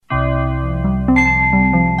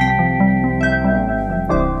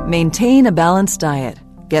Maintain a balanced diet.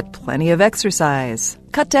 Get plenty of exercise.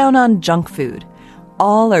 Cut down on junk food.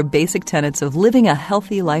 All are basic tenets of living a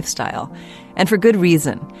healthy lifestyle. And for good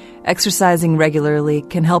reason. Exercising regularly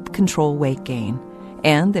can help control weight gain.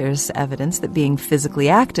 And there's evidence that being physically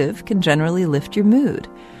active can generally lift your mood.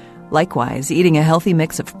 Likewise, eating a healthy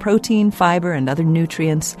mix of protein, fiber, and other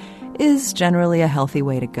nutrients is generally a healthy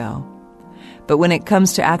way to go. But when it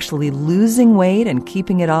comes to actually losing weight and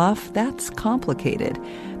keeping it off, that's complicated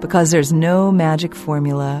because there's no magic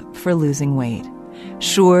formula for losing weight.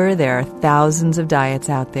 Sure, there are thousands of diets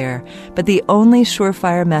out there, but the only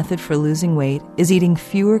surefire method for losing weight is eating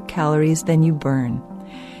fewer calories than you burn.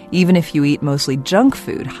 Even if you eat mostly junk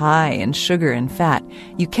food, high in sugar and fat,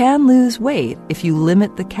 you can lose weight if you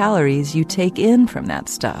limit the calories you take in from that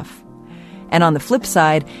stuff. And on the flip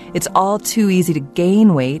side, it's all too easy to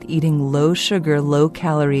gain weight eating low-sugar,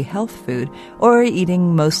 low-calorie health food or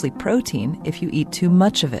eating mostly protein if you eat too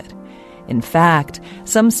much of it. In fact,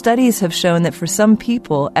 some studies have shown that for some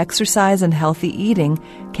people, exercise and healthy eating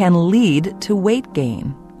can lead to weight gain.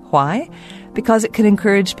 Why? Because it can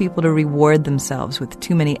encourage people to reward themselves with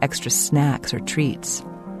too many extra snacks or treats.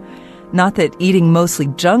 Not that eating mostly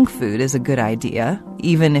junk food is a good idea,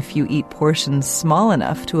 even if you eat portions small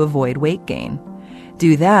enough to avoid weight gain.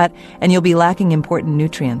 Do that, and you'll be lacking important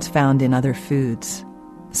nutrients found in other foods.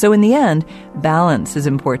 So in the end, balance is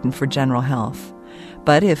important for general health.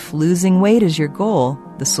 But if losing weight is your goal,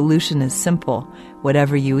 the solution is simple.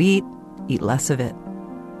 Whatever you eat less of it.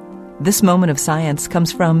 This moment of science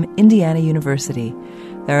comes from Indiana University.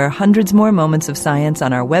 There are hundreds more moments of science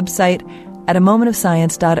on our website at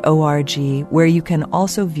amomentofscience.org, where you can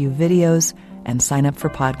also view videos and sign up for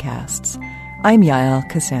podcasts. I'm Yael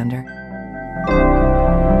Ksander.